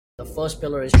The first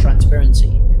pillar is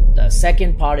transparency. The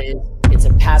second part is it's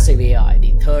a passive AI.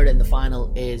 The third and the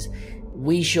final is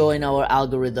we show in our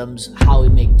algorithms how we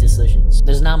make decisions.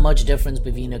 There's not much difference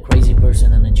between a crazy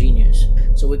person and a genius.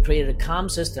 So we created a calm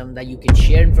system that you can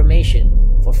share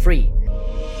information for free.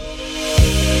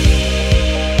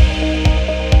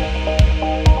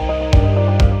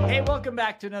 Hey, welcome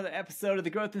back to another episode of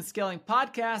the Growth and Scaling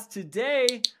Podcast.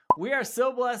 Today, we are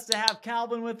so blessed to have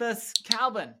Calvin with us.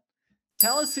 Calvin,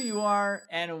 tell us who you are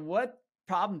and what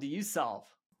problem do you solve?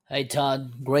 Hey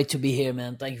Todd, great to be here,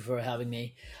 man. Thank you for having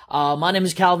me. My name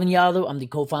is Calvin Yadav. I'm the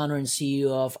co-founder and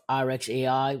CEO of IREX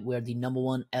AI. We're the number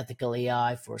one ethical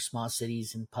AI for smart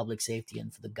cities and public safety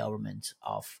and for the government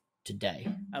of today.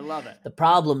 I love it. The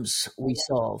problems we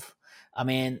solve. I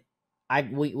mean,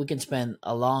 we can spend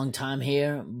a long time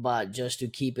here, but just to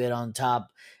keep it on top,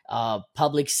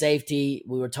 public safety,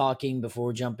 we were talking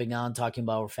before jumping on, talking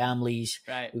about our families.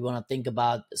 Right. We want to think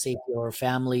about the safety of our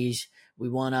families. We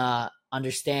want to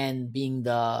understand being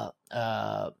the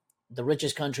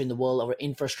richest country in the world, our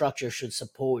infrastructure should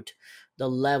support the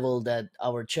level that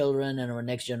our children and our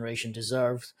next generation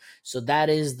deserves. So that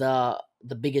is the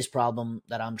biggest problem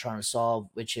that I'm trying to solve,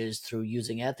 which is through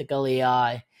using ethical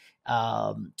AI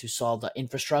to solve the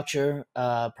infrastructure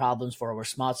problems for our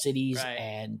smart cities, Right.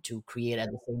 and to create at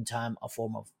the same time a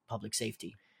form of public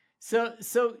safety.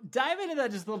 So dive into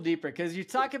that just a little deeper, because you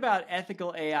talk about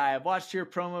ethical AI. I've watched your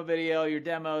promo video, your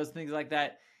demos, things like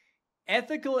that.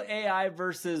 Ethical AI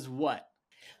versus what?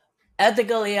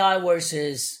 Ethical AI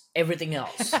versus everything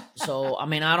else. So, I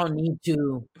mean, I don't need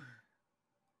to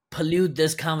pollute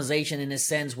this conversation in a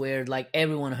sense where like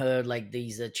everyone heard like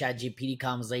these ChatGPT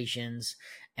conversations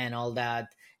and all that.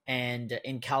 And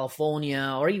in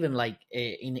California, or even like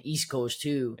in the East Coast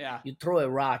too, Yeah. you throw a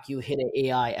rock, you hit an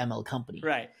AI ML company.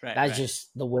 Right. That's just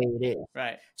the way it is.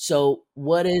 Right. So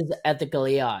what is ethical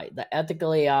AI? The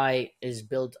ethical AI is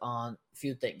built on a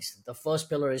few things. The first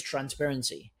pillar is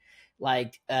transparency.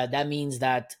 Like that means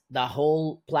that the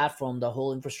whole platform, the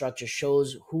whole infrastructure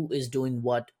shows who is doing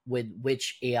what with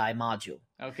which AI module.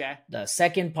 Okay. The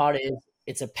second part is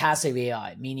it's a passive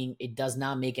AI, meaning it does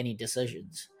not make any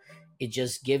decisions. It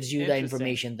just gives you the Interesting.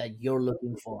 information that you're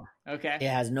looking for. Okay. It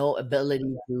has no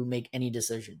ability to make any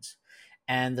decisions.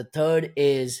 And the third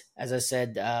is, as I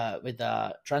said, with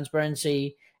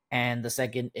transparency. And the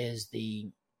second is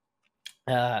the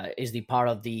part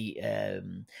of the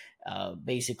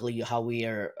basically how we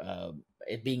are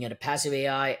it being a passive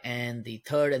AI. And the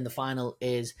third and the final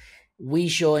is we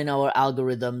show in our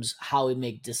algorithms how we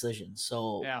make decisions.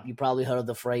 So Yeah. you probably heard of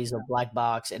the phrase of black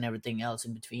box and everything else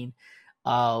in between.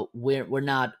 We're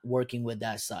not working with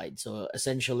that side. So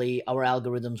essentially our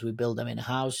algorithms, we build them in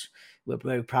house. We're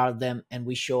very proud of them, and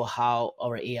we show how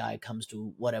our AI comes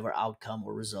to whatever outcome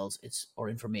or results or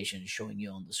information is showing you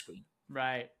on the screen.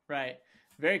 Right.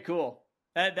 Very cool.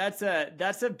 That's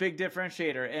a big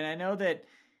differentiator. And I know that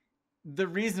the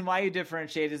reason why you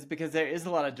differentiate is because there is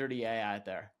a lot of dirty AI out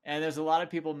there. And there's a lot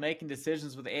of people making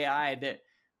decisions with AI that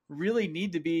really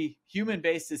need to be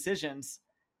human-based decisions,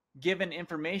 given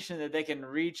information that they can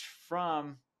reach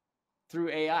from through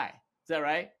AI. Is that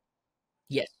right?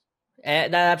 Yes.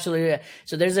 That absolutely.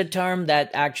 So there's a term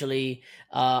that actually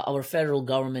our federal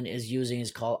government is using.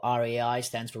 Is called RAI,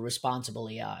 stands for responsible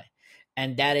AI.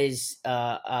 And that is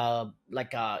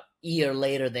like a year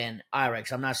later than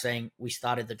IREX. I'm not saying we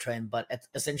started the trend, but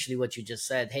essentially what you just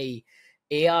said, hey,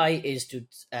 AI is to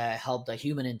help the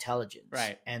human intelligence.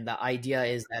 Right. And the idea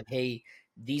is that, hey,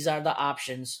 these are the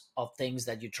options of things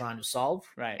that you're trying to solve.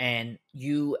 Right. And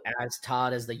you as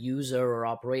Todd, as the user or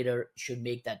operator, should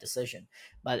make that decision.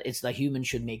 But it's the human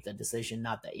should make the decision,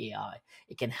 not the AI.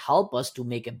 It can help us to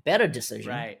make a better decision,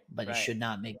 Right. but it should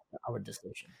not make our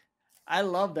decision. I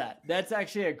love that. That's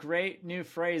actually a great new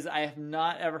phrase. I have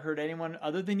not ever heard anyone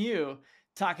other than you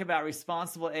talk about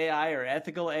responsible AI or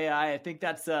ethical AI. I think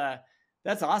that's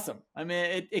awesome. I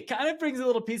mean, it kind of brings a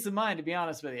little peace of mind, to be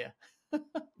honest with you.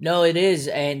 No, it is,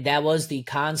 and that was the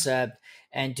concept.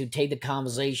 And to take the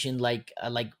conversation, like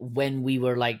when we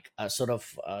were sort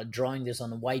of drawing this on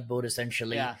the whiteboard,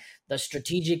 essentially, Yeah. the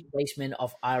strategic placement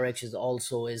of IREX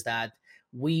is that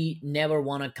we never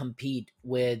want to compete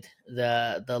with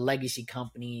the legacy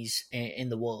companies in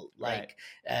the world, like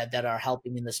that are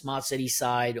helping in the smart city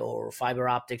side or fiber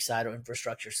optic side or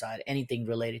infrastructure side, anything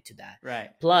related to that. Right.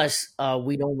 Plus,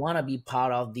 we don't want to be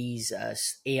part of these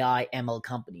AI ML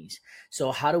companies.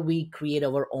 So how do we create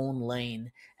our own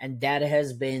lane? And that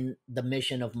has been the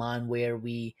mission of mine, where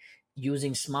we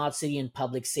using smart city and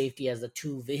public safety as the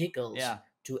two vehicles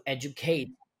to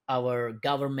educate our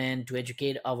government, to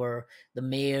educate the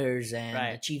mayors and the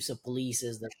Right. chiefs of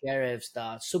polices, the sheriffs,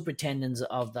 the superintendents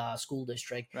of the school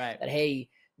district, Right. that hey,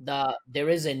 there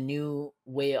is a new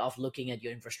way of looking at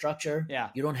your infrastructure. Yeah.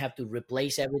 You don't have to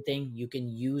replace everything. You can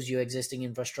use your existing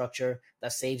infrastructure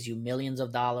that saves you millions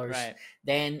of dollars. Right.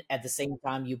 Then at the same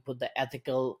time, you put the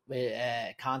ethical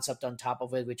concept on top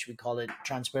of it, which we call it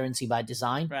transparency by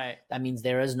design. Right. That means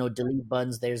there is no delete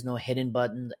buttons, there's no hidden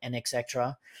button, and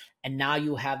etc. And now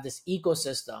you have this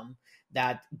ecosystem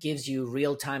that gives you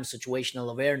real-time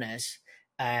situational awareness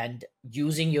and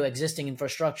using your existing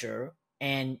infrastructure,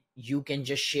 and you can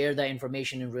just share that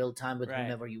information in real time with Right.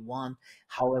 whomever you want,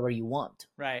 however you want.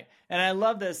 Right. And I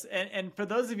love this. And for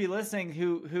those of you listening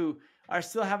who are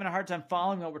still having a hard time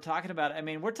following what we're talking about, I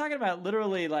mean, we're talking about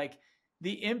literally like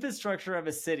the infrastructure of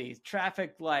a city,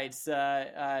 traffic lights,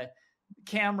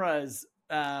 cameras,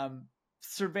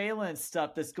 surveillance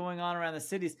stuff that's going on around the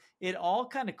cities. It all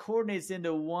kind of coordinates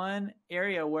into one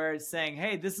area where it's saying,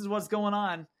 hey, this is what's going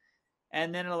on.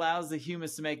 And then it allows the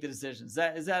humans to make the decisions.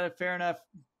 Is that a fair enough,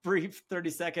 brief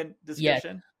 30-second Yes,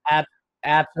 description?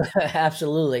 ab-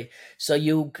 absolutely. So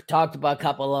you talked about a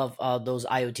couple of those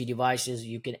IoT devices.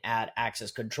 You can add access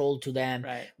control to them.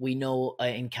 Right. We know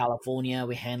in California,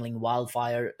 we're handling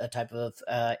wildfire type of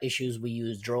issues. We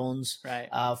use drones Right.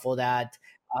 for that.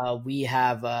 We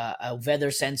have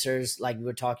weather sensors, like we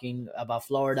were talking about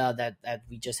Florida, that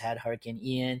we just had Hurricane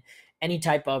Ian. Any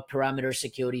type of parameter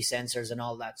security sensors and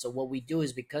all that. So what we do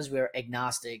is, because we're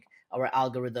agnostic, our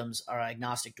algorithms are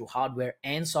agnostic to hardware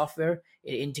and software.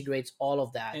 It integrates all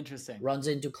of that. Interesting. Runs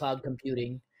into cloud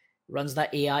computing, runs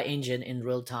the AI engine in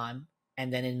real time,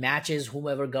 and then it matches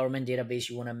whomever government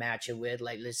database you want to match it with.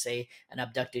 Like, let's say an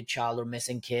abducted child or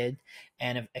missing kid,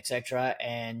 and etc.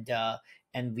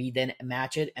 And we then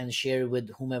match it and share it with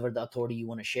whomever the authority you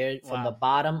want to share it. From the Wow.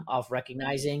 bottom of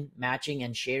recognizing, matching,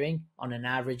 and sharing, on an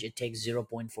average, it takes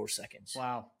 0.4 seconds.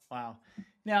 Wow. Wow.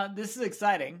 Now, this is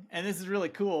exciting and this is really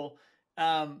cool.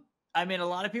 I mean, a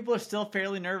lot of people are still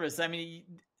fairly nervous. I mean,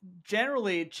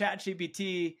 generally,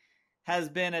 ChatGPT has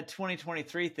been a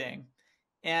 2023 thing.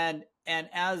 And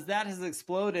as that has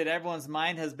exploded, everyone's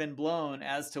mind has been blown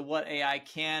as to what AI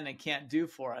can and can't do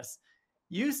for us.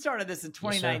 You started this in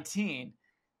 2019. Yes,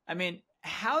 I mean,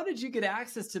 how did you get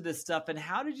access to this stuff, and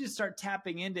how did you start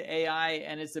tapping into AI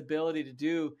and its ability to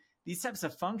do these types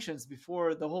of functions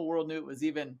before the whole world knew it was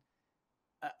even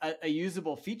a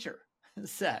usable feature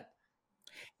set?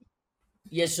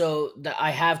 Yeah, so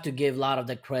I have to give a lot of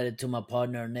the credit to my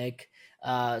partner Nick.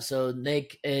 So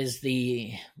Nick is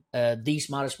the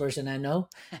smartest person I know,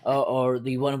 or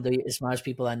the one of the smartest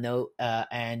people I know,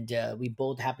 and we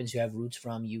both happen to have roots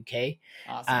from UK.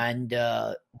 Awesome.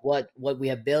 And what we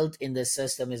have built in this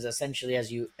system is essentially,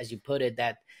 as you put it,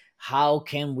 that how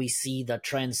can we see the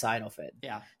trend side of it?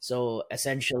 Yeah. So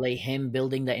essentially, him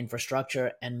building the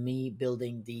infrastructure and me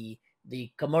building the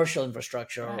commercial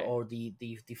infrastructure, Right, or the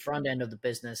front end of the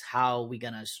business, how we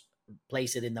gonna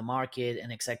place it in the market,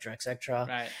 and etc etc,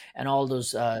 right, and all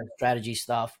those strategy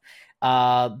stuff.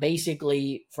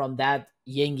 Basically, from that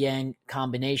yin yang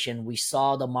combination, we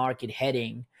saw the market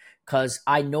heading, because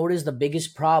I noticed the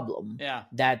biggest problem yeah,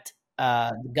 that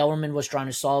the government was trying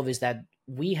to solve is that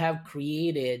we have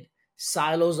created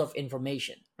silos of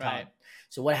information. right.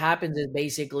 So what happens is,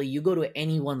 basically, you go to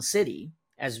any one city,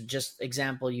 as just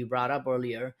example you brought up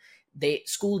earlier,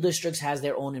 school districts has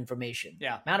their own information.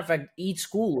 Yeah. Matter of fact, each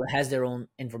school has their own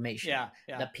information. Yeah,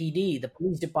 yeah. The PD, the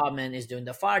police department is doing,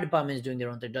 the fire department is doing their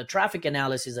own thing, the traffic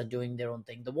analysis are doing their own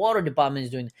thing, the water department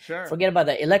is doing. Sure. Forget about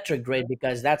the electric grid,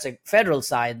 because that's a federal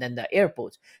side, then the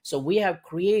airports. So we have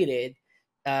created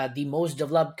the most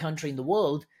developed country in the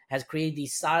world has created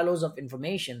these silos of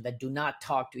information that do not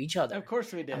talk to each other. Of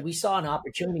course we did. And we saw an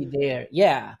opportunity there.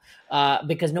 Yeah.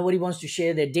 Because nobody wants to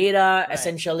share their data. Right.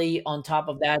 Essentially, on top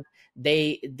of that,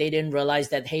 they didn't realize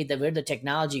that, hey, where the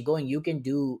technology going, you can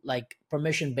do like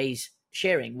permission-based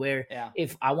sharing, where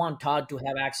if I want Todd to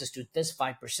have access to this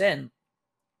 5%,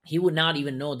 he would not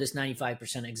even know this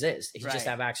 95% exists. He just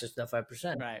have access to that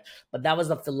 5%. Right. But that was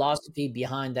the philosophy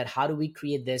behind that. How do we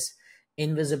create this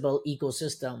invisible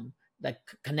ecosystem that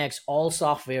connects all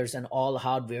softwares and all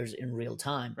hardwares in real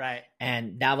time? Right.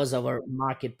 And that was our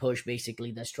market push,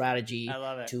 basically, the strategy. I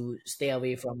love it. To stay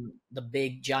away from the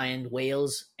big giant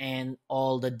whales and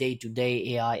all the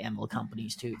day-to-day AI ML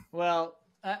companies too. Well,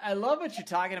 I love what you're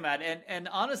talking about. And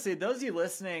honestly, those of you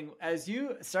listening, as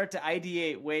you start to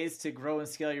ideate ways to grow and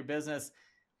scale your business,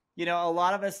 you know, a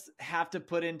lot of us have to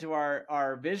put into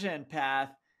our vision path,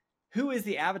 who is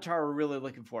the avatar we're really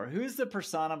looking for? Who's the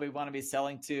persona we want to be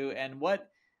selling to? And what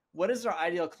does our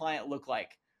ideal client look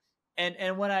like?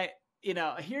 And when I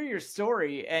I hear your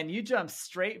story and you jump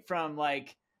straight from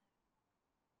like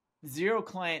zero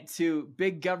client to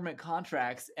big government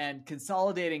contracts and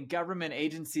consolidating government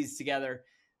agencies together.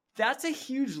 That's a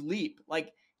huge leap.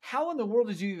 Like, how in the world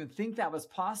did you even think that was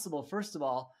possible, first of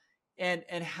all? And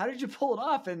how did you pull it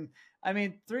off? And I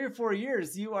mean, 3 or 4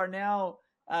 years, you are now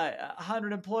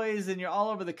 100 employees and you're all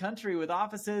over the country with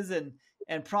offices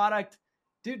and product.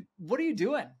 Dude, what are you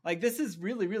doing? Like, this is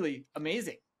really, really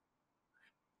amazing.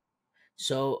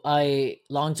 So I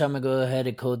long time ago had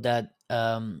a quote that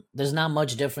there's not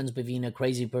much difference between a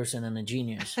crazy person and a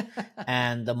genius,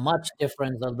 and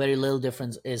the very little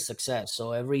difference is success.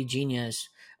 So every genius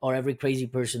or every crazy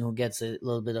person who gets a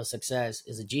little bit of success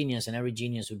is a genius, and every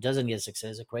genius who doesn't get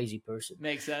success is a crazy person.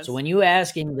 Makes So sense. when you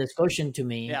asking this question to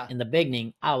me Yeah. in the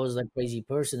beginning, I was a crazy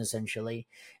person essentially,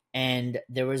 and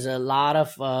there was a lot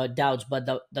of doubts. But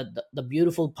the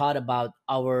beautiful part about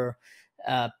our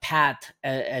path,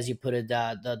 as you put it,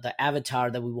 the avatar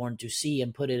that we want to see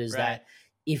and put it, is Right. that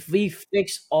if we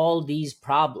fix all these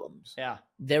problems, Yeah.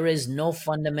 there is no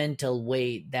fundamental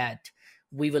way that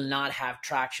we will not have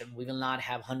traction. We will not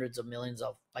have hundreds of millions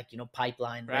of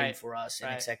pipeline waiting Right. for us and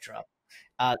Right. etc.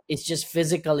 It's just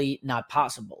physically not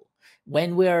possible.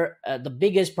 When we're the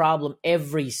biggest problem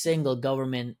every single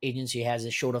government agency has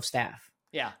is short of staff.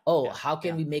 Yeah. Oh, Yeah. how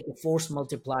can Yeah. we make a force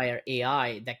multiplier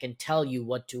AI that can tell you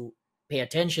what to pay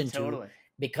attention to Totally.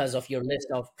 because of your list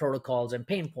of protocols and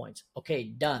pain points? Okay,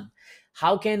 done.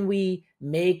 How can we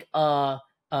make a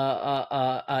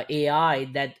AI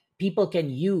that people can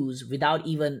use without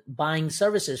even buying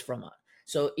services from us?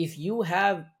 So if you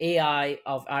have AI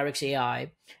of IRIX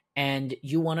AI and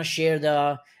you want to share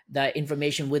the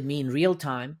information with me in real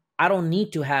time, I don't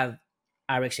need to have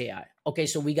IRIX AI. Okay,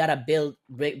 so we gotta build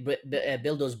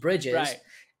those bridges Right.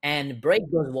 and break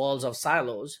those walls of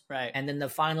silos. Right. And then the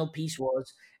final piece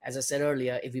was, as I said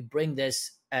earlier, if we bring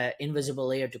this invisible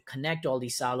layer to connect all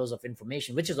these silos of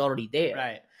information, which is already there.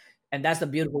 Right. And that's the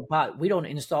beautiful part. We don't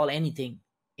install anything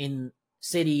in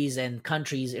cities and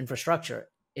countries' infrastructure.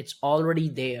 It's already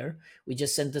there. We're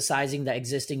just synthesizing the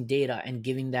existing data and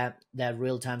giving that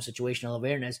real time situational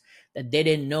awareness that they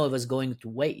didn't know it was going to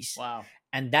waste. Wow.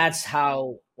 And that's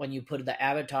how, when you put the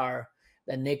avatar,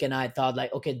 that Nick and I thought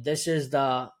like, okay, this is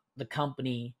the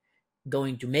company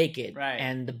going to make it. Right.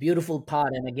 And the beautiful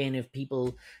part, and again, if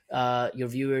people, your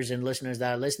viewers and listeners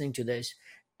that are listening to this,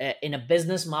 in a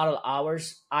business model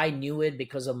ours, I knew it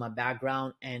because of my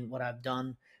background and what I've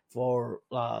done for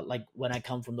like when I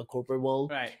come from the corporate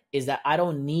world. Right. Is that I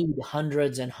don't need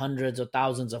hundreds and hundreds of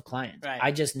thousands of clients. Right.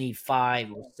 I just need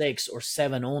 5 or 6 or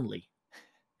 7 only.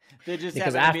 They just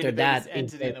Because happen to be after the biggest that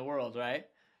entity in the world, right?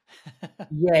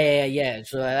 yeah.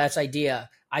 So that's idea.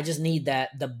 I just need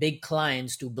that the big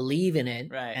clients to believe in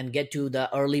it, Right. and get to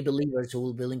the early believers who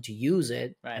will be willing to use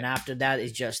it. Right. And after that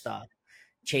is just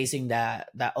chasing that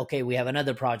okay, we have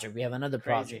another project, we have another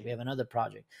project, Crazy. we have another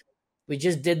project. We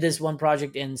just did this one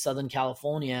project in Southern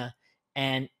California,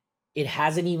 and it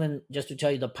hasn't even, just to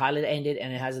tell you, the pilot ended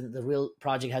and the real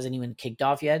project hasn't even kicked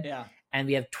off yet. Yeah. And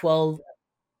we have 12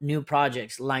 new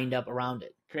projects lined up around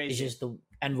it. Crazy. It's just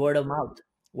and word of mouth.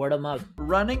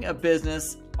 Running a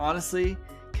business, honestly,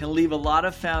 can leave a lot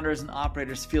of founders and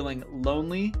operators feeling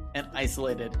lonely and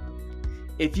isolated.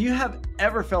 If you have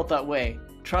ever felt that way,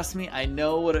 trust me, I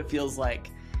know what it feels like.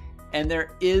 And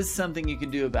there is something you can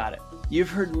do about it. You've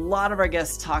heard a lot of our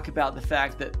guests talk about the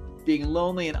fact that being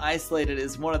lonely and isolated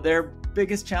is one of their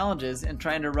biggest challenges in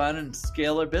trying to run and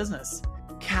scale their business.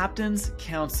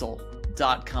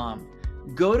 CaptainsCouncil.com.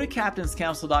 Go to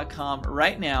CaptainsCouncil.com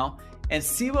right now and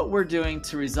see what we're doing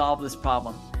to resolve this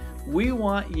problem. We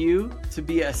want you to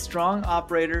be a strong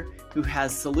operator who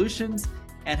has solutions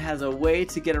and has a way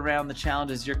to get around the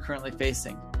challenges you're currently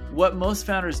facing. What most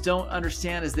founders don't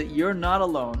understand is that you're not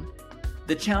alone.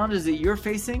 The challenges that you're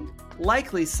facing,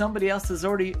 likely somebody else has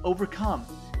already overcome,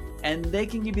 and they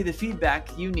can give you the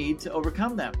feedback you need to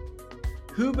overcome them.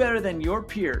 Who better than your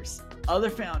peers, other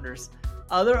founders,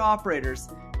 other operators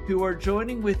who are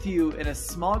joining with you in a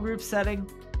small group setting,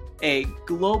 a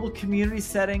global community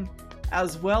setting,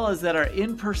 as well as at our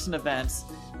in-person events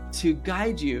to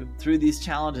guide you through these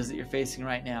challenges that you're facing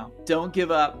right now. Don't give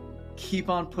up, keep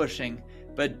on pushing,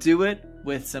 but do it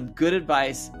with some good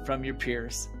advice from your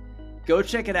peers. Go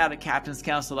check it out at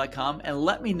CaptainsCouncil.com and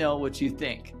let me know what you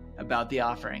think about the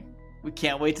offering. We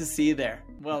can't wait to see you there.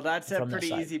 Well, that's a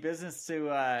pretty easy business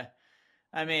to,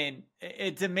 I mean,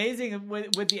 it's amazing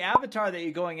with the avatar that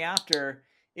you're going after.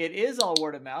 It is all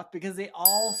word of mouth because they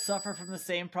all suffer from the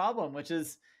same problem, which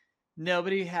is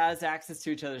nobody has access to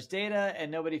each other's data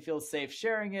and nobody feels safe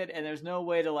sharing it. And there's no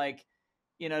way to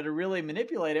to really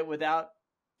manipulate it without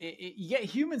you get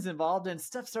humans involved and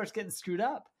stuff starts getting screwed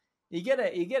up. You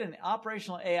get an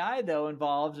operational AI though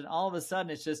involved, and all of a sudden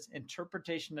it's just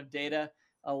interpretation of data,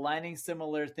 aligning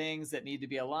similar things that need to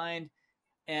be aligned,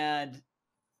 and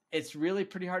it's really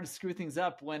pretty hard to screw things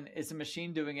up when it's a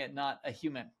machine doing it, not a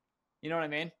human. You know what I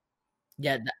mean?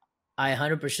 Yeah, I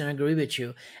 100% agree with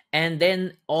you. And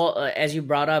then all as you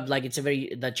brought up, like it's a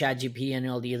very the Chat GP and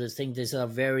all the other things. This is a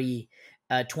very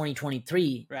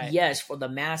 2023. Right. Yes, for the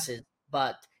masses,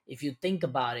 but if you think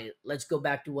about it, let's go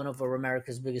back to one of our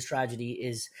America's biggest tragedy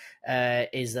is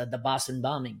the Boston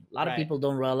bombing. A lot of Right. people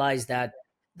don't realize that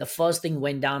the first thing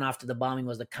went down after the bombing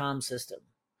was the comm system.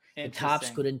 The cops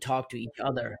Interesting. couldn't talk to each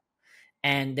other,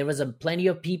 and there was a plenty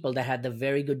of people that had the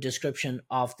very good description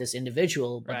of this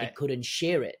individual, but they Right. couldn't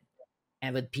share it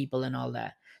and with people and all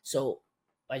that. So,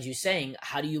 as you're saying,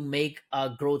 how do you make a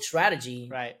growth strategy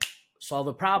Right. solve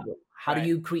a problem? How do Right.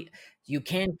 you create? You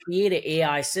can't create an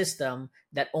AI system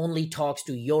that only talks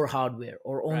to your hardware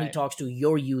or only Right. talks to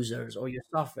your users or your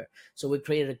software. So we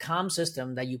created a comm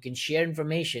system that you can share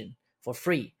information for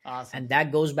free, Awesome. and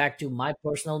that goes back to my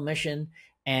personal mission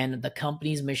and the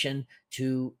company's mission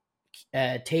to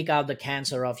take out the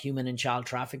cancer of human and child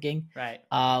trafficking. Right.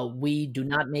 We do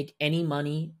not make any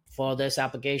money for this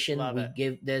application. Love We it.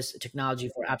 give this technology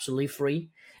for absolutely free,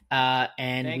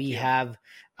 and Thank we you. have.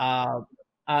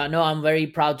 No, I'm very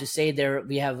proud to say there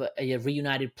we have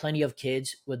reunited plenty of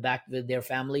kids back with their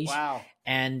families, Wow.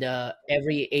 and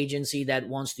every agency that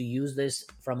wants to use this,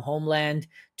 from Homeland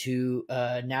to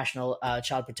National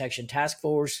Child Protection Task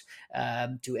Force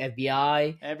to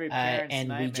FBI, Every parent's and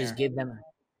we just nightmare. give them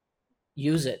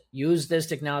use this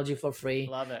technology for free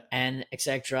Love it. and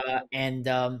etc. And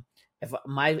if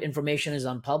my information is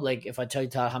on public, if I tell you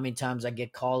how many times I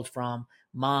get called from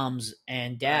moms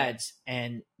and Right. dads,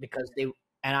 and because they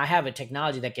and I have a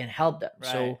technology that can help them,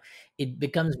 Right. so it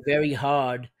becomes very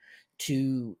hard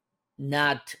to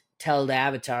not tell the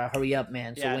avatar, hurry up,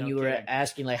 man. So Yeah, when no you were kidding.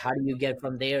 asking like how do you get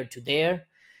from there to there,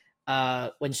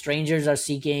 when strangers are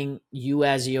seeking you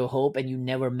as your hope and you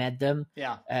never met them,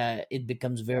 Yeah. it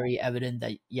becomes very evident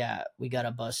that yeah, we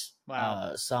gotta bust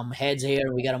Wow. some heads here,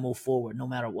 and we gotta move forward no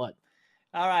matter what.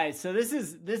 All right. So this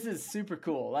is super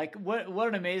cool. Like what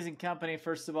an amazing company.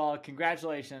 First of all,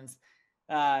 congratulations.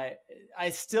 I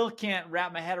still can't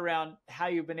wrap my head around how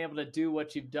you've been able to do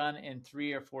what you've done in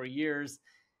 3 or 4 years.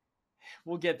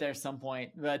 We'll get there some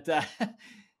point, but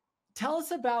tell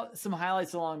us about some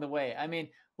highlights along the way. I mean,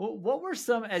 what were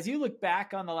some, as you look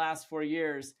back on the last 4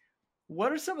 years,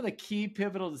 what are some of the key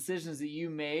pivotal decisions that you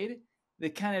made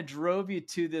that kind of drove you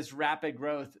to this rapid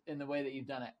growth in the way that you've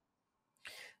done it?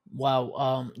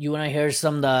 Wow. You want to hear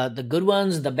some of the good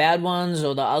ones, the bad ones,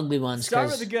 or the ugly ones? Start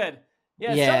with the Because good.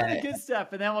 Yeah, start with yeah, the good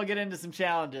stuff, and then we'll get into some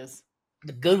challenges.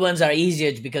 the good ones are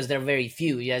easier because they're very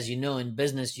few. As you know, in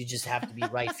business, you just have to be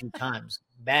right few times.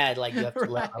 Bad, like you have to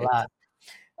learn a Right.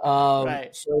 lot.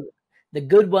 Right. So the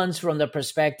good ones from the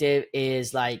perspective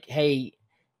is like, hey,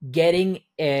 getting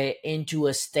into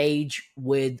a stage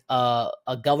with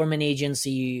a government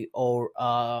agency or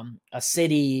a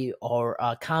city or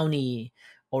a county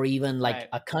or even like Right.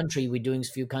 a country. We're doing a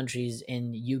few countries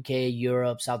in UK,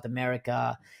 Europe, South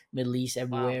America, Middle East, Wow.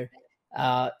 everywhere.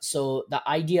 So the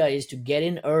idea is to get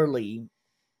in early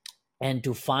and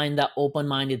to find the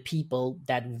open-minded people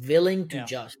that willing to Yeah.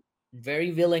 just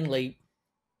very willingly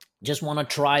just want to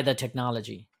try the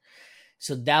technology.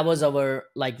 So that was our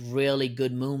like really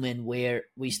good movement where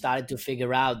we started to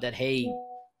figure out that hey,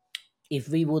 if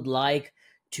we would like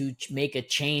to make a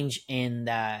change in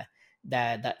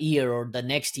the year or the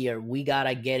next year, we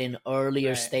gotta get in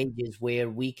earlier Right. stages where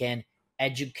we can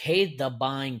educate the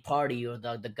buying party or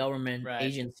the government Right.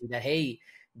 agency that hey,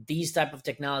 these type of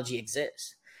technology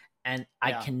exists. And I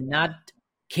Yeah. cannot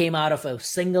came out of a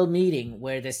single meeting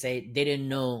where they say they didn't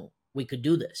know we could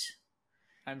do this.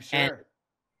 I'm And sure.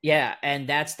 yeah, and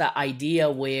that's the idea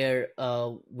where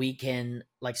we can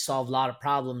like solve a lot of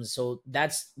problems. So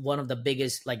that's one of the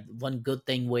biggest, like one good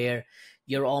thing where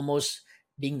you're almost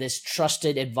being this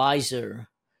trusted advisor Right.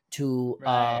 to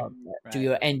Right.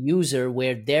 your end user,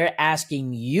 where they're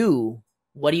asking you,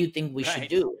 "What do you think we should Right.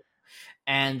 do?"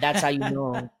 And that's how you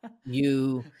know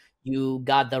you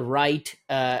got the right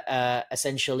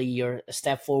essentially your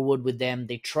step forward with them.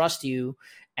 They trust you.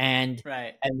 and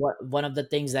Right. and what one of the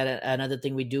things that another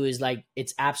thing we do is like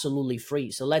it's absolutely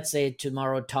free. So let's say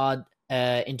tomorrow Todd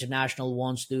International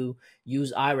wants to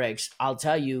use irex. I'll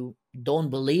tell you, don't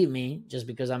believe me just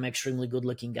because I'm an extremely good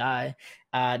looking guy.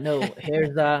 No,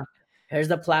 here's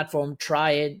the platform,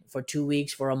 try it for 2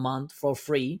 weeks, for a month, for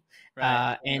free.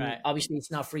 Right. And Right. obviously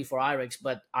it's not free for IRIX,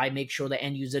 but I make sure the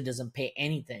end user doesn't pay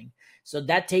anything. So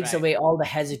that takes Right. away all the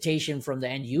hesitation from the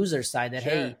end user side that,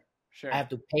 Sure. hey, I Sure. have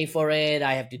to pay for it,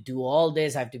 I have to do all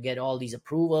this, I have to get all these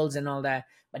approvals and all that.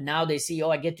 But now they see, oh,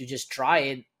 I get to just try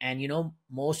it. And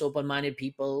most open-minded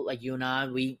people like you and I,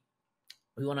 we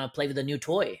want to play with a new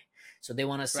toy. So they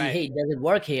want to see, Right. hey, does it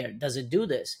work here? Does it do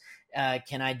this?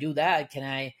 Can I do that? Can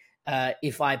I,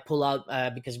 if I pull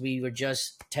out, because we were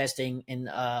just testing in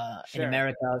Sure.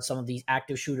 America, some of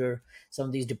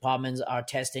these departments are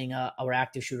testing our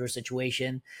active shooter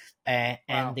situation, and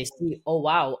Wow. they see, oh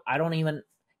wow, I don't even,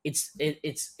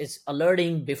 it's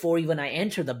alerting before even I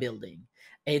enter the building.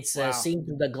 It's Wow. seeing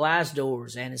through the glass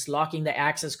doors, and it's locking the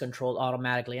access control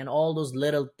automatically, and all those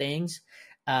little things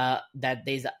that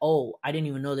they say, oh, I didn't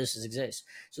even know this exists.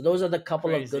 So those are the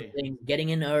couple of good Crazy. things: getting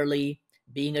in early,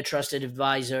 being a trusted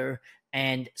advisor,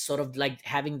 and sort of like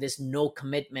having this no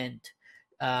commitment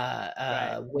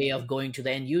Right. way of going to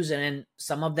the end user. And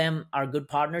some of them are good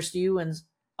partners to you, and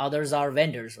others are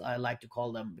vendors. I like to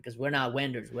call them, because we're not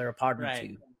vendors; we're a partner to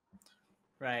Right. you.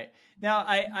 Right. Now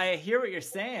I hear what you're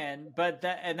saying, but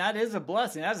that is a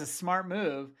blessing. That's a smart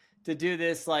move to do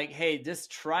this. Like, hey,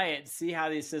 just try it, see how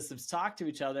these systems talk to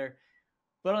each other.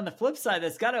 But on the flip side,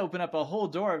 that's got to open up a whole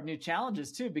door of new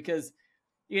challenges too, because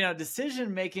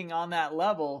decision making on that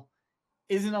level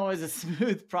isn't always a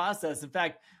smooth process. In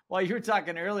fact, while you were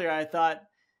talking earlier, I thought,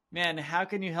 man, how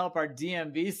can you help our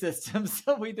DMV system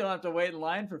so we don't have to wait in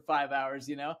line for 5 hours?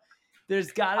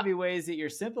 There's got to be ways that you're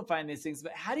simplifying these things,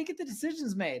 but how do you get the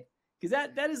decisions made? Because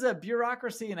that is a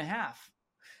bureaucracy and a half.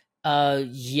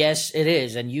 Yes, it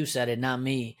is, and you said it, not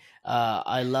me.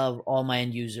 I love all my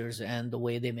end users and the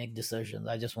way they make decisions.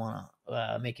 I just want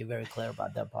to make it very clear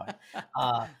about that part.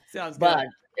 Uh, Sounds but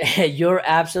good. you're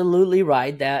absolutely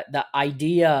right that the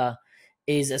idea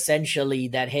is essentially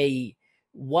that, hey,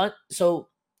 what? So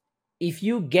if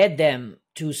you get them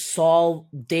to solve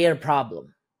their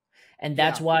problem, and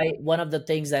that's Yeah. why one of the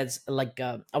things that's like,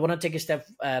 I want to take a step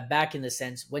back, in the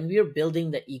sense when we are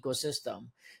building the ecosystem.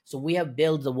 So we have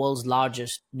built the world's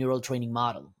largest neural training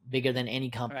model, bigger than any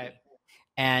Right. company.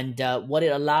 And what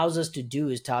it allows us to do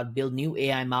is to build new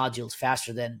AI modules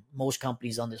faster than most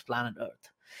companies on this planet Earth.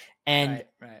 And Right.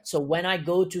 Right. so when I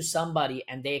go to somebody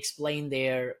and they explain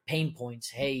their pain points,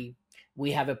 hey,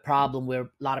 we have a problem where a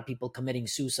lot of people committing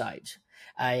suicides.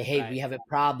 Hey, we Right. have a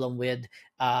problem with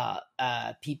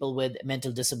people with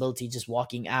mental disability just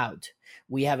walking out.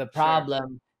 We have a Sure.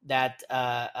 problem that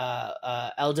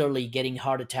elderly getting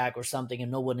heart attack or something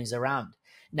and no one is around.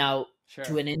 Now,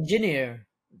 to Sure. an engineer,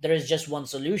 there is just one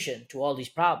solution to all these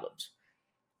problems.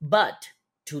 But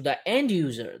to the end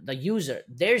user, the user,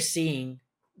 they're seeing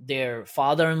their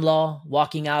father-in-law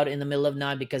walking out in the middle of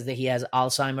night because he has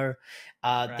Alzheimer.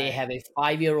 They Right. have a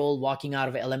 5-year-old walking out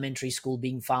of elementary school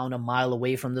being found a mile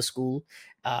away from the school.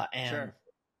 And Sure.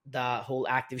 the whole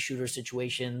active shooter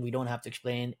situation, we don't have to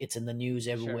explain. It's in the news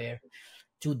Sure. everywhere.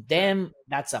 To Sure. them,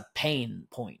 that's a pain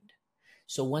point.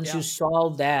 So once you Yeah.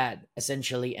 solve that,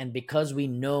 essentially, and because we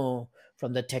know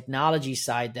from the technology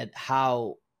side that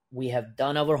how we have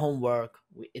done our homework,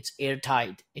 it's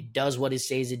airtight, it does what it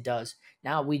says it does.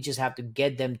 Now we just have to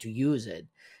get them to use it.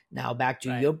 Now back to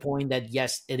Right. your point that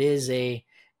yes, it is a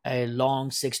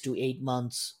long 6 to 8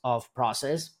 months of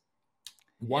process.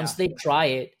 Once Yeah. they try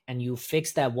it and you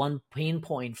fix that one pain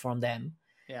point from them,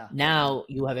 Yeah. now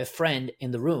you have a friend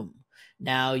in the room.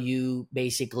 Now you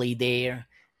basically they're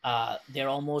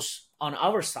almost on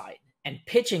our side and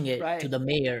pitching it to Right. the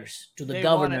mayors, to the They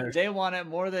want it. governors. They want it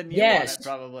more than you want Yes, it,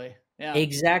 probably. Yeah.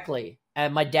 exactly.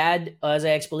 My dad was an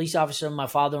ex-police officer. My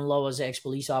father-in-law was an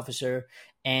ex-police officer,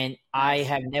 and I Nice.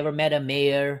 have never met a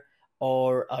mayor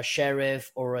or a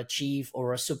sheriff or a chief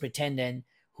or a superintendent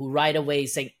who right away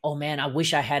is saying, "Oh man, I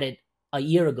wish I had it a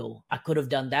year ago. I could have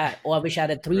done that. Oh, I wish I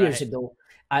had it 3 years Right. ago.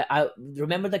 I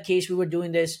remember the case we were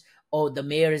doing this. Oh, the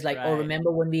mayor is like, oh, Right.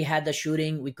 remember when we had the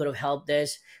shooting? We could have helped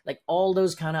this. Like all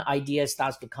those kind of ideas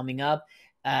starts to coming up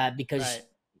because Right.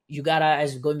 you gotta,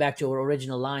 as going back to our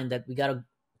original line, that we gotta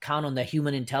count on the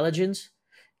human intelligence,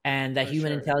 and that For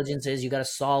human sure. intelligence is you gotta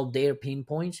solve their pain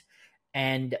points.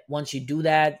 And once you do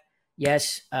that,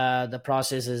 yes, the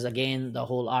process is again the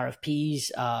whole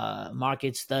RFPs,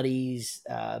 market studies,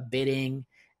 bidding,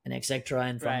 and etc.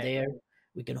 And from Right. there,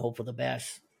 we can hope for the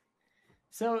best.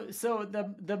 So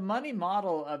the money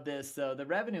model of this, though, the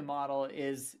revenue model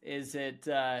is it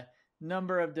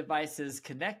number of devices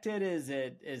connected? Is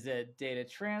it data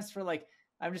transfer? Like,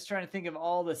 I'm just trying to think of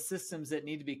all the systems that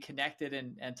need to be connected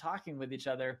and talking with each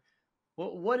other.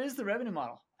 What is the revenue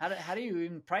model? How do you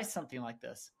even price something like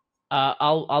this?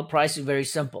 I'll price it very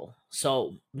simple.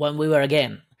 So when we were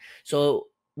again, so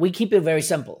we keep it very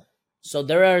simple. So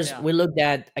Yeah. we looked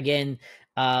at again,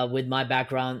 with my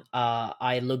background,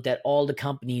 I looked at all the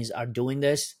companies are doing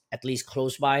this at least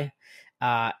close by,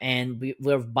 and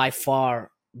we're by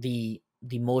far the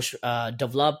most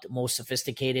developed, most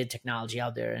sophisticated technology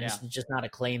out there, and it's Yeah. just not a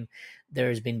claim.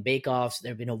 There's been bake-offs,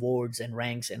 there have been awards and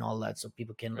ranks and all that, so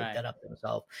people can look Right. that up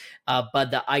themselves.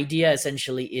 But the idea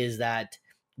essentially is that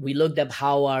we looked up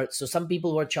so some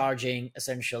people were charging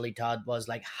essentially, Todd, was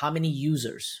like how many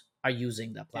users are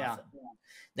using the Yeah. platform.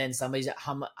 Then somebody's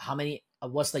how many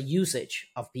what's the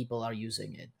usage of people are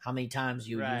using it, how many times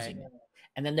you're Right. using it.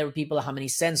 And then there were people how many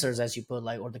sensors, as you put,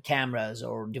 like, or the cameras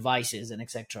or devices and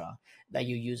etc. that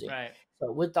you're using. Right.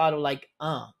 So we thought of like,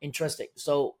 interesting.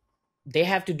 So they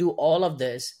have to do all of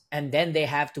this, and then they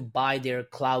have to buy their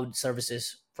cloud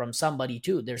services from somebody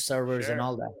too, their servers and Sure.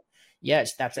 all that.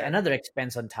 Yes, that's Sure. another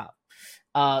expense on top.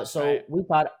 Right. So we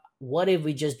thought, what if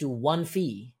we just do one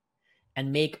fee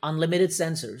and make unlimited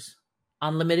sensors,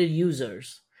 unlimited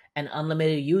users, and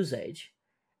unlimited usage,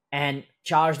 and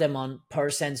charge them on per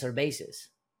sensor basis?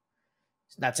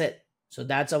 That's it. So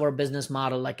that's our business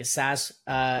model, like a SaaS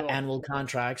Cool. annual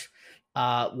contracts,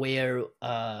 where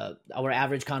our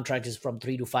average contract is from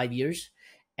 3 to 5 years,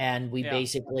 and we Yeah.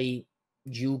 basically,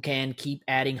 you can keep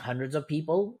adding hundreds of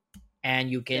people,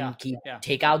 and you can Yeah. keep Yeah.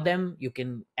 take out them, you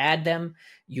can add them,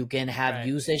 you can have Right.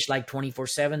 usage like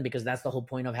 24/7, because that's the whole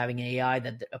point of having AI,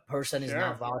 that a person is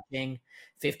now Sure. watching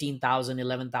 15,000,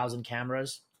 11,000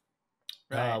 cameras.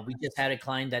 Right. We just had a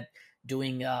client that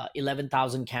doing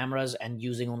 11,000 cameras and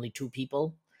using only two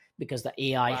people, because the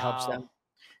AI helps them Wow.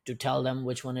 to tell them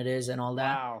which one it is and all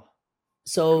that. Wow.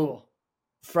 So Cool.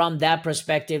 from that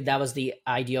perspective, that was the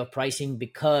idea of pricing,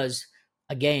 because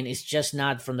again, it's just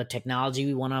not from the technology.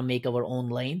 We want to make our own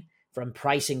lane. From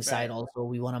pricing side, Right. also,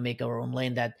 we want to make our own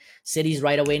lane that cities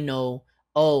right away know,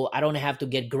 oh, I don't have to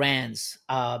get grants,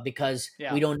 because we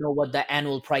Yeah. don't know what the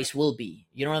annual price will be.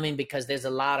 You know what I mean? Because there's a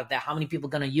lot of that. How many people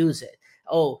going to use it?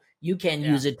 Oh, you can't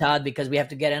Yeah. use it, Todd, because we have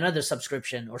to get another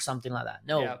subscription or something like that.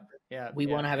 No, Yeah. Yeah. we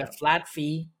want Yeah. to have a Yeah. flat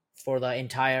fee for the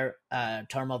entire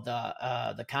term of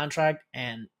the contract,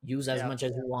 and use as Yeah. much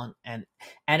as you want.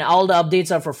 And all the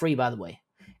updates are for free, by the way.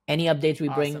 Any updates we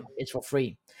bring, Awesome. it's for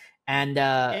free. And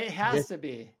It this has to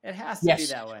be. It has to be yes,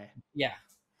 that way. yeah.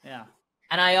 Yeah.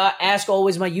 And I ask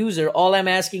always my user, all I'm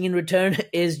asking in return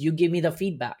is you give me the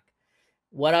feedback.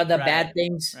 What are the bad Right.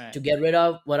 things Right. to get rid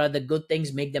of? What are the good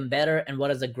things, make them better? And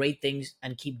what are the great things,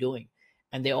 and keep doing?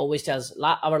 And they always tell us,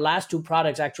 our last two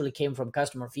products actually came from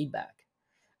customer feedback.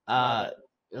 Love uh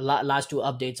it. Last two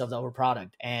updates of our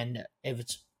product. And if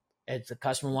the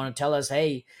customer want to tell us,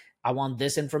 hey, I want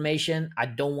this information, I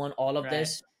don't want all of Right.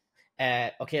 this,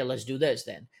 okay, let's do this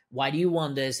then. Why do you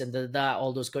want this? And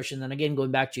all those questions. And again,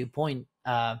 going back to your point,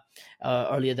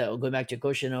 earlier, that going back to your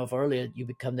question of earlier, you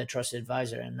become the trusted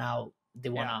advisor, and now they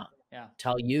want Yeah. to Yeah.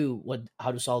 tell you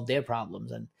how to solve their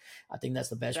problems. And I think that's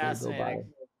the best way to go about Fascinating.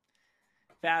 it.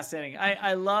 Fascinating.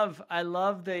 I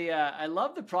love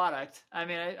the product. I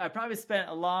mean, I probably spent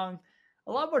a lot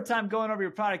more time going over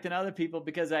your product than other people,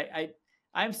 because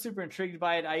I'm super intrigued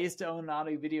by it. I used to own an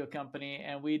audio video company,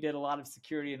 and we did a lot of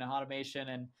security and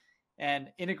automation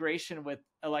and integration with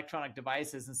electronic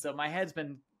devices. And so my head's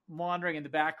been wandering in the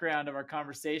background of our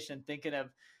conversation, thinking of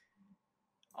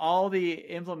all the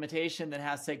implementation that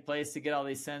has to take place to get all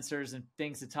these sensors and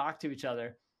things to talk to each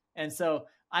other. And so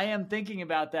I am thinking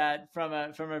about that from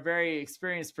a very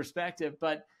experienced perspective.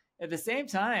 But at the same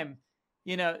time,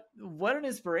 what an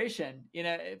inspiration.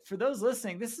 For those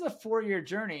listening, this is a 4-year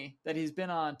journey that he's been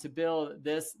on to build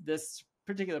this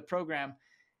particular program.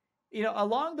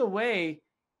 Along the way,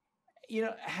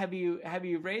 have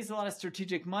you raised a lot of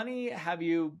strategic money? Have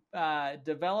you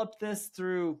developed this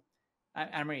through,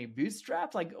 I mean,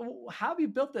 bootstrapped? Like, how have you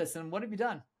built this, and what have you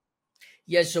done?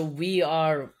 Yeah, so we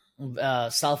are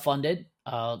self-funded.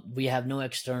 We have no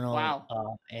external.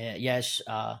 Wow. Yes,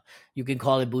 you can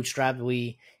call it bootstrap.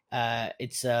 We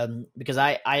it's because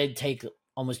I take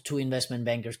almost two investment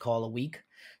bankers call a week.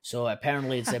 So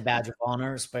apparently it's a badge of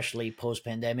honor, especially post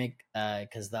pandemic,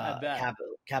 because I the bet.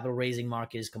 capital raising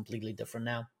market is completely different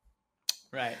now.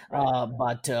 Right. Right.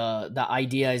 But the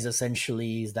idea is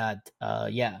essentially is that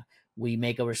yeah, we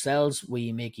make ourselves,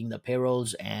 we making the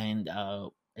payrolls, and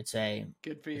it's a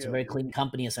Good for it's a you. very clean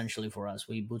company essentially for us.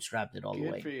 We bootstrapped it all the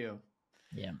Good way. for you.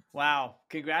 Yeah, Wow.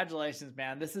 Congratulations,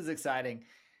 man. This is exciting.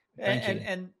 thank And you.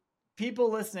 and people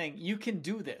listening, you can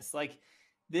do this. Like,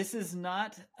 this is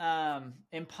not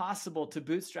impossible to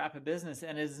bootstrap a business,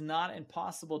 and it is not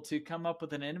impossible to come up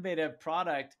with an innovative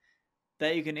product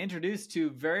that you can introduce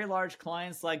to very large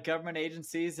clients like government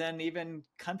agencies and even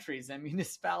countries and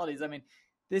municipalities. I mean,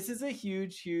 this is a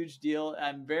huge, huge deal.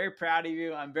 I'm very proud of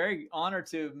you. I'm very honored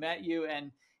to have met you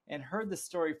and heard the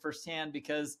story firsthand,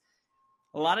 because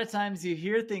a lot of times you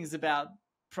hear things about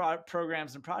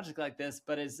programs and projects like this,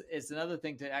 but it's another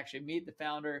thing to actually meet the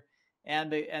founder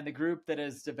and the group that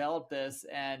has developed this.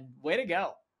 And way to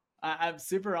go! I'm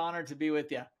super honored to be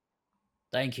with you.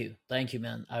 Thank you,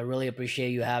 man. I really appreciate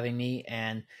you having me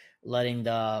and letting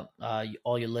the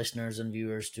all your listeners and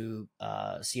viewers to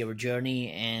see our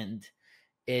journey. And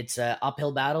it's an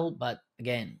uphill battle, but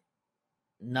again,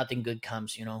 nothing good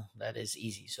comes, that is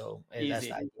easy. So that's the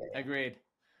Easy. idea.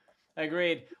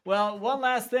 Agreed. Well, one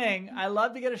last thing. I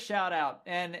love to get a shout out.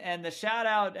 And the shout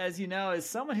out, as you know, is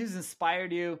someone who's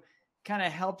inspired you, kind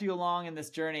of helped you along in this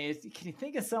journey. Can you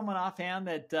think of someone offhand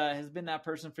that has been that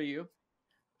person for you?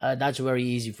 That's very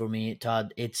easy for me,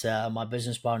 Todd. It's my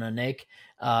business partner, Nick.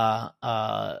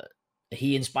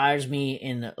 He inspires me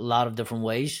in a lot of different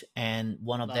ways, and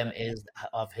one of Love them it. is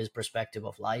of his perspective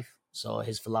of life. So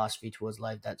his philosophy towards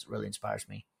life, that really inspires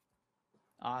me.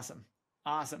 Awesome.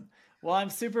 Awesome. Well,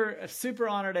 I'm super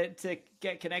honored to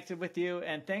get connected with you.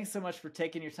 And thanks so much for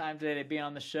taking your time today to be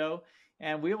on the show.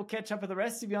 And we will catch up with the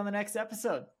rest of you on the next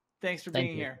episode. Thanks for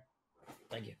being here.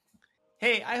 Thank you.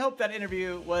 Hey, I hope that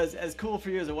interview was as cool for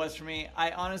you as it was for me.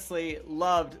 I honestly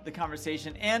loved the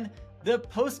conversation, and the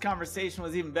post conversation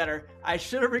was even better. I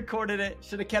should have recorded it,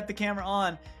 should have kept the camera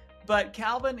on. But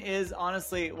Calvin is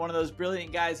honestly one of those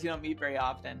brilliant guys you don't meet very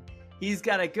often. He's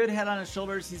got a good head on his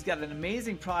shoulders. He's got an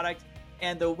amazing product.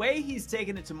 And the way he's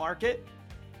taken it to market,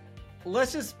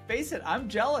 let's just face it, I'm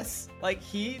jealous. Like,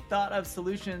 he thought of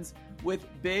solutions with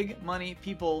big money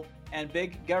people and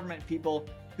big government people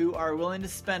who are willing to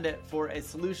spend it for a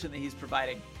solution that he's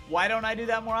providing. Why don't I do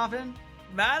that more often?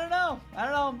 I don't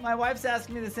know. My wife's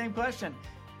asking me the same question.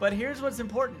 But here's what's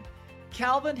important.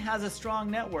 Calvin has a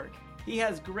strong network. He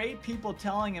has great people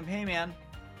telling him, hey man,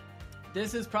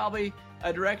 this is probably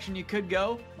a direction you could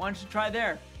go. Why don't you try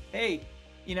there? Hey,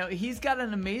 he's got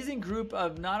an amazing group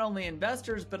of not only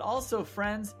investors, but also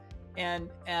friends and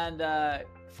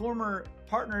former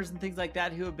partners and things like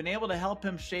that who have been able to help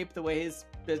him shape the way his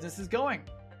business is going.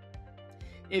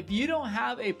 If you don't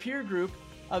have a peer group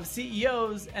of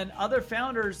CEOs and other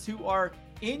founders who are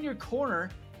in your corner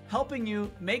helping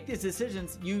you make these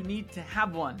decisions, you need to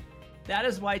have one. That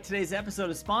is why today's episode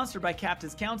is sponsored by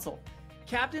Captain's Council.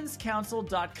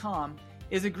 CaptainsCouncil.com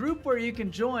is a group where you can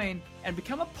join and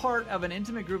become a part of an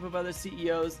intimate group of other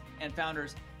CEOs and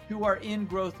founders who are in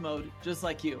growth mode just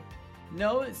like you.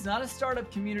 No, it's not a startup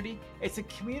community. It's a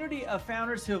community of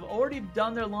founders who have already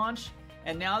done their launch,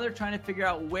 and now they're trying to figure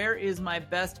out, where is my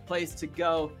best place to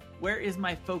go? Where is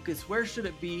my focus? Where should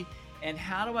it be? And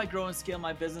how do I grow and scale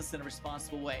my business in a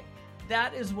responsible way?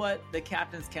 That is what the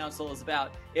Captain's Council is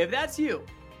about. If that's you,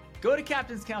 go to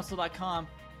CaptainsCouncil.com,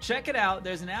 check it out.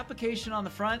 There's an application on the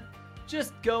front.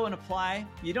 Just go and apply.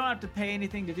 You don't have to pay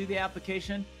anything to do the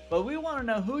application, but we want to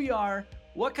know who you are,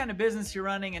 what kind of business you're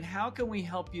running, and how can we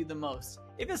help you the most.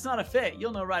 If it's not a fit,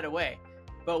 you'll know right away.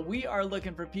 But we are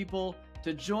looking for people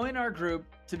to join our group,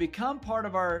 to become part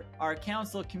of our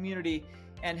council community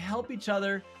and help each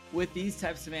other with these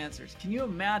types of answers. Can you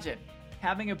imagine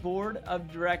having a board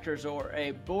of directors or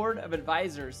a board of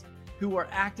advisors who are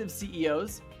active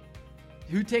CEOs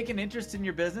who take an interest in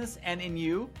your business and in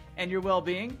you and your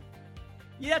well-being?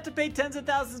 You have to pay tens of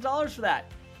thousands of dollars for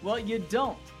that. Well, you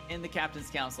don't in the Captain's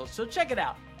Council. So check it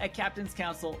out at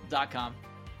CaptainsCouncil.com.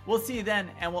 We'll see you then,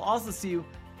 and we'll also see you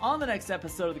on the next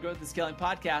episode of the Growth and Scaling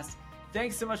Podcast.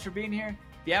 Thanks so much for being here.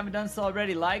 If you haven't done so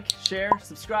already, like, share,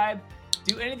 subscribe,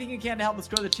 do anything you can to help us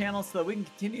grow the channel so that we can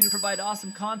continue to provide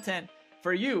awesome content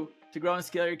for you to grow and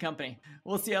scale your company.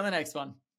 We'll see you on the next one.